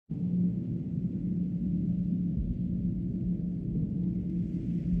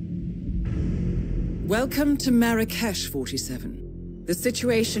Welcome to Marrakesh, 47. The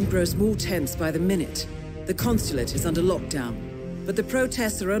situation grows more tense by the minute. The consulate is under lockdown, but the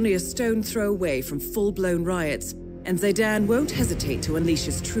protests are only a stone throw away from full-blown riots, and Zaidan won't hesitate to unleash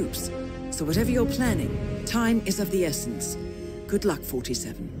his troops. So whatever you're planning, time is of the essence. Good luck,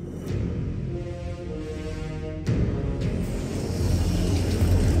 47.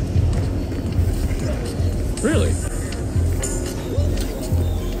 Really?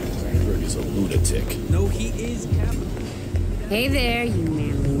 Berg is a lunatic. No, he is capital. Hey there, you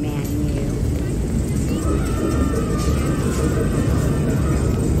manly man, you.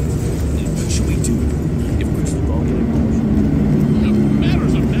 What should we do? Give Crystal Ball getting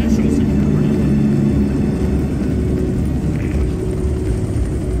matters of national security.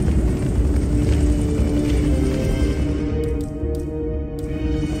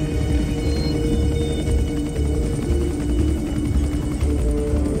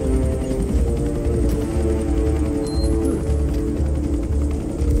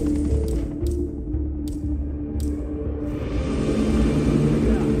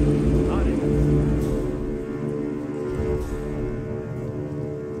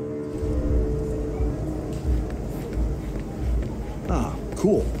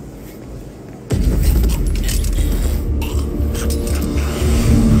 Cool.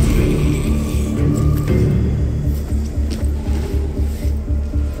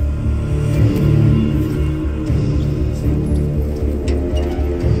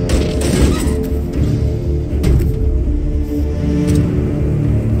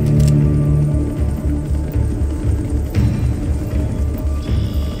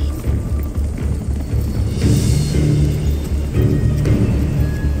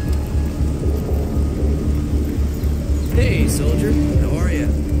 Hey, soldier. How are you?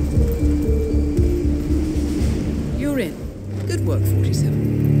 You're in. Good work,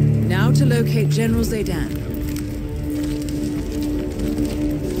 47. Now to locate General Zaidan.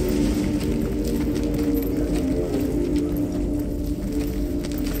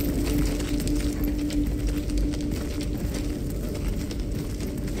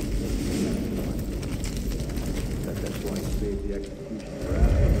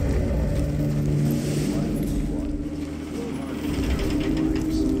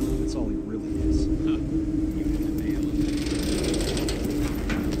 That's all he really is.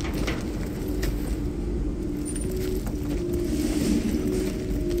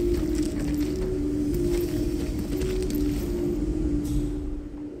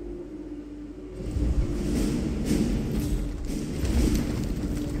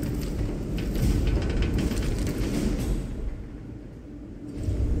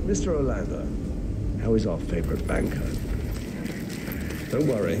 Mr. Orlando, how is our favorite banker? Don't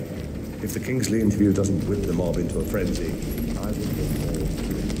worry. If the Kingsley interview doesn't whip the mob into a frenzy, I will get more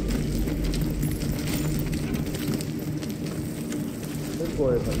to it. Don't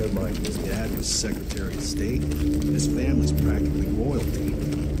worry if I don't mind. His dad was Secretary of State. His family's practically royalty.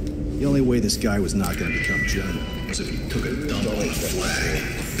 The only way this guy was not going to become general was if he took a dump on the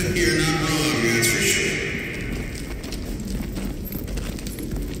flag. You're not wrong, that's for sure.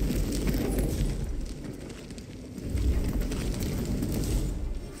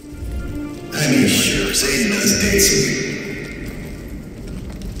 I mean, sure, Zayden does date some.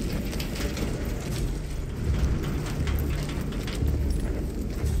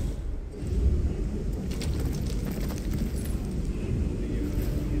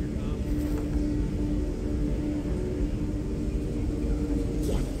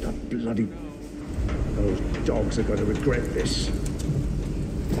 What the bloody... Those dogs are going to regret this.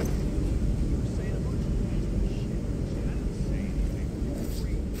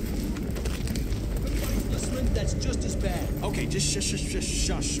 That's just as bad. Okay, just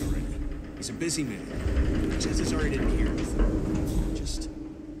shush already. He's a busy man. Chances are he didn't hear anything. Just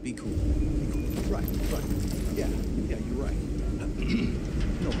be cool. Be cool. Right. Yeah, you're right.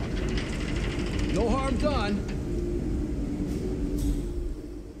 No harm. No harm done.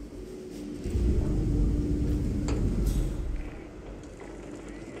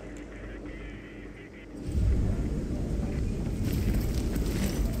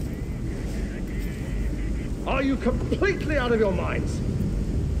 Are you completely out of your minds?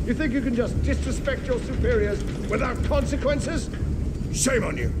 You think you can just disrespect your superiors without consequences? Shame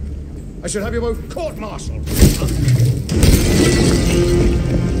on you. I should have you both court-martialed.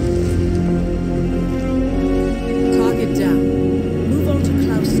 Target down. Move on to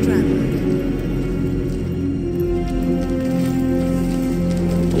Klaus Strand.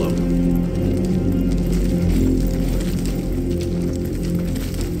 Hello.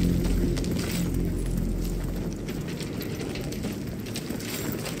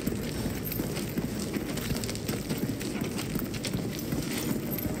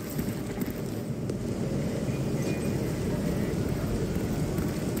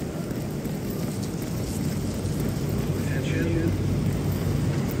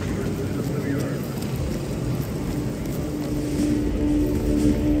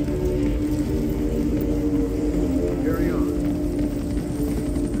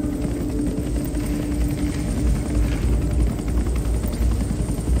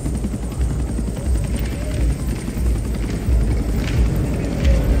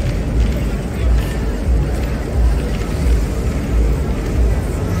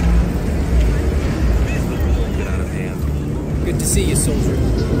 see you, soldier.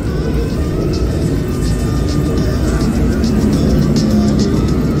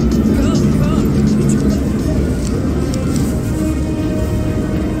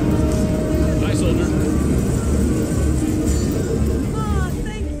 Hi, soldier.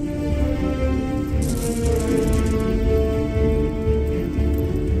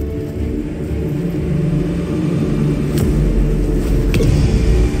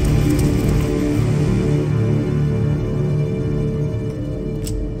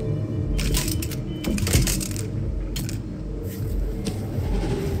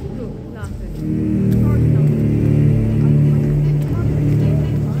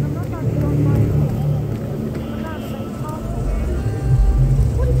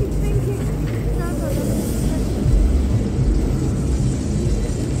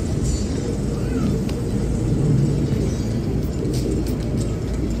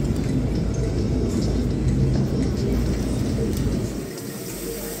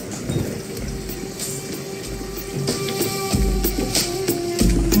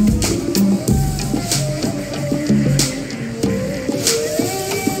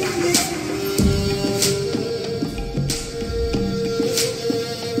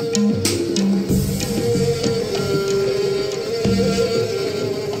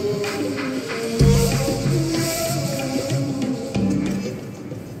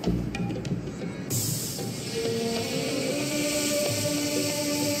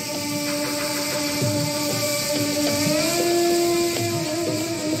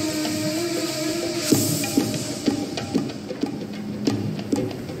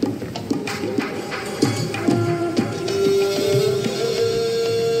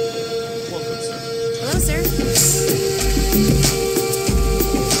 Hello, sir.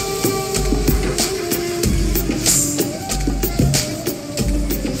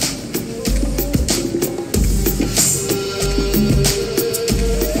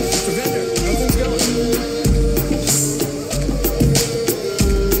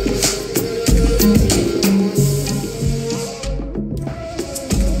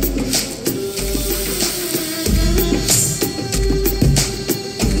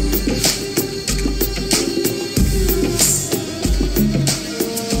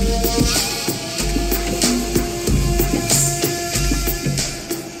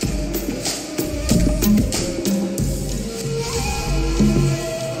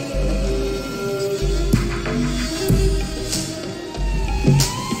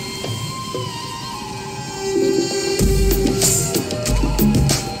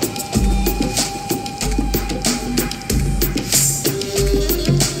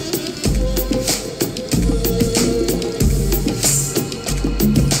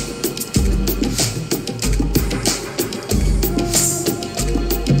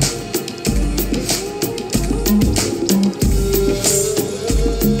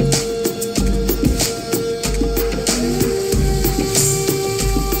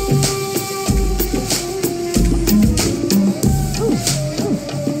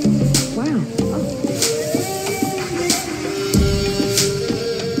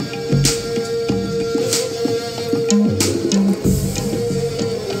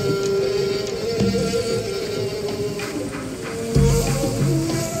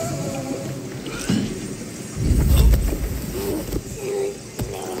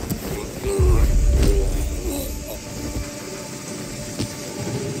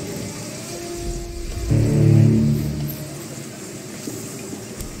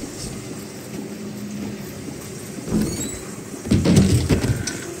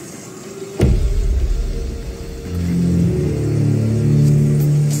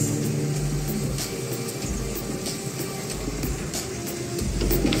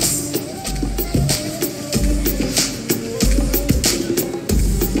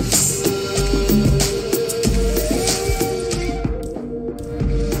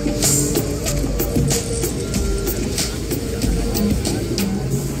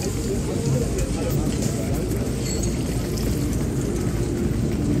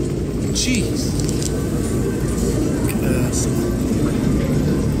 Jeez.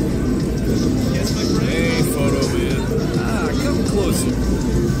 Hey, photo man. Come closer.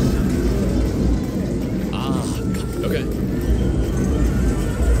 Okay. Do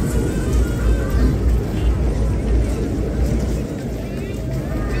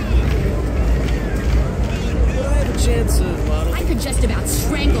I have a chance of modeling? I could just about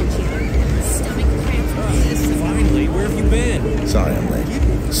strangle you. Stomach cramps. Finally, where have you been? Sorry I'm late.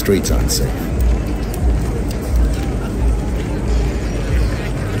 Street's unsafe.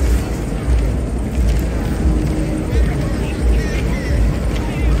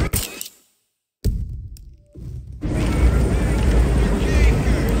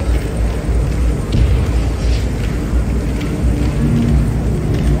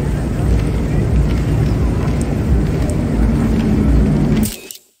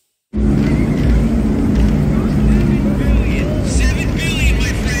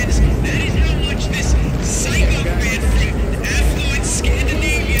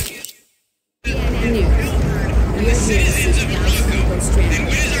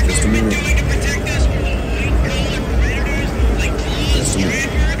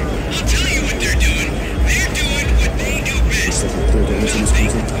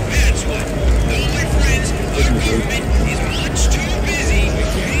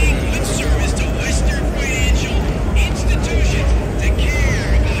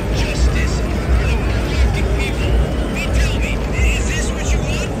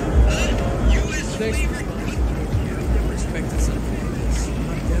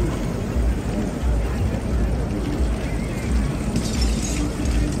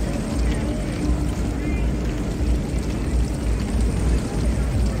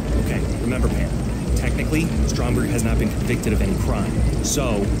 been convicted of any crime.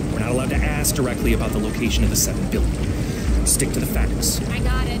 So, we're not allowed to ask directly about the location of the 7 building. Stick to the facts. I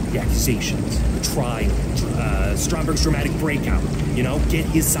got it. The accusations, the trial, Stromberg's dramatic breakout. You know, get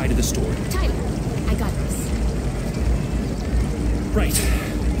his side of the story. Tyler, I got this. Right.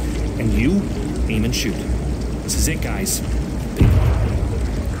 And you, aim and shoot. This is it, guys. Big one.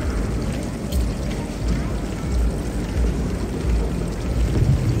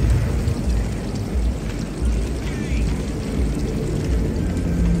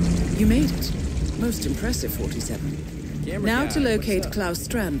 You made it. Most impressive, 47. Now to locate Klaus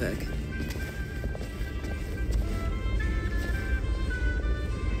Strandberg.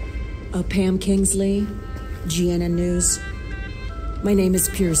 Pam Kingsley, GNN News. My name is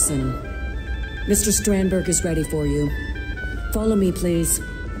Pearson. Mr. Strandberg is ready for you. Follow me, please.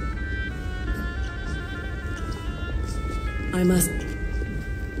 I must...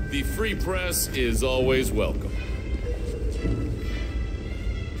 The free press is always welcome.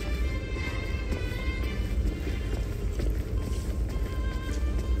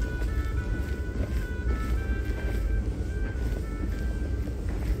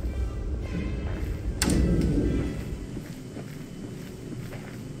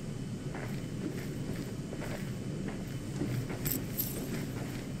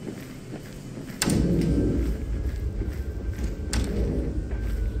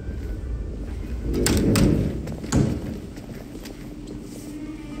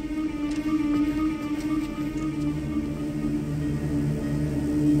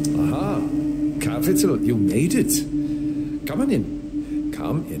 You made it. Come on in.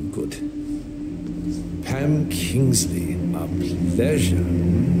 Come in, good. Pam Kingsley, a pleasure.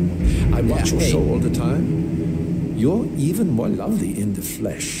 I watch your show all the time. You're even more lovely in the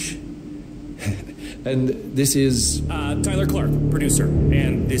flesh. And this is... Tyler Clark, producer.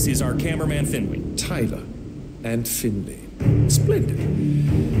 And this is our cameraman, Finley. Tyler and Finley.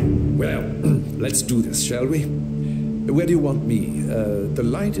 Splendid. Well, let's do this, shall we? Where do you want me? The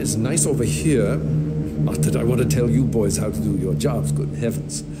light is nice over here. Not that I want to tell you boys how to do your jobs, good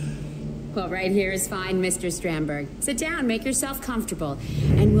heavens. Well, right here is fine, Mr. Strandberg. Sit down, make yourself comfortable,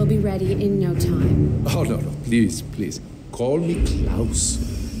 and we'll be ready in no time. Oh, no, please, please. Call me Klaus.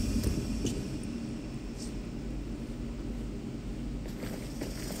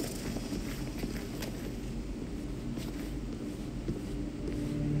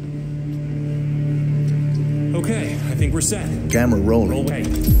 Okay, I think we're set. Camera rolling. Roll away.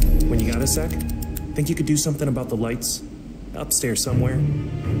 When you got a sec, think you could do something about the lights? Upstairs somewhere?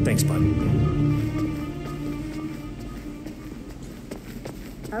 Thanks, bud.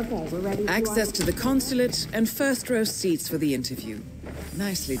 Okay, we're ready. Access to the consulate and first row seats for the interview.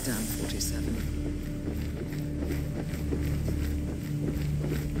 Nicely done, 47.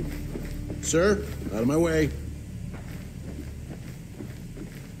 Sir, out of my way.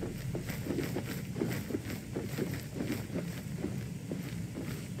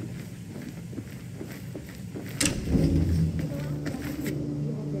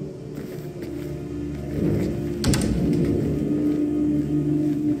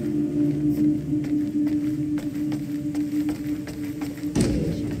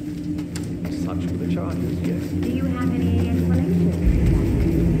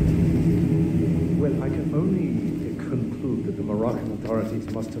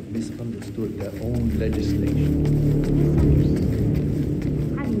 Must have misunderstood their own legislation.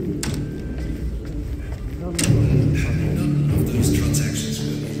 None of those transactions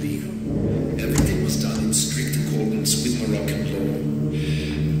were illegal. Everything was done in strict accordance with Moroccan law.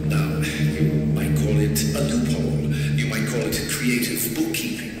 Now, you might call it a loophole, you might call it creative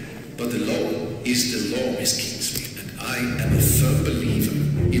bookkeeping, but the law is the law, Miss Kingsley, and I am a firm believer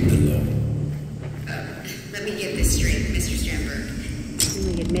in the law. Let me get this straight, Mr. Strandberg.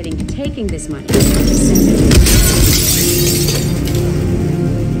 Admitting to taking this money.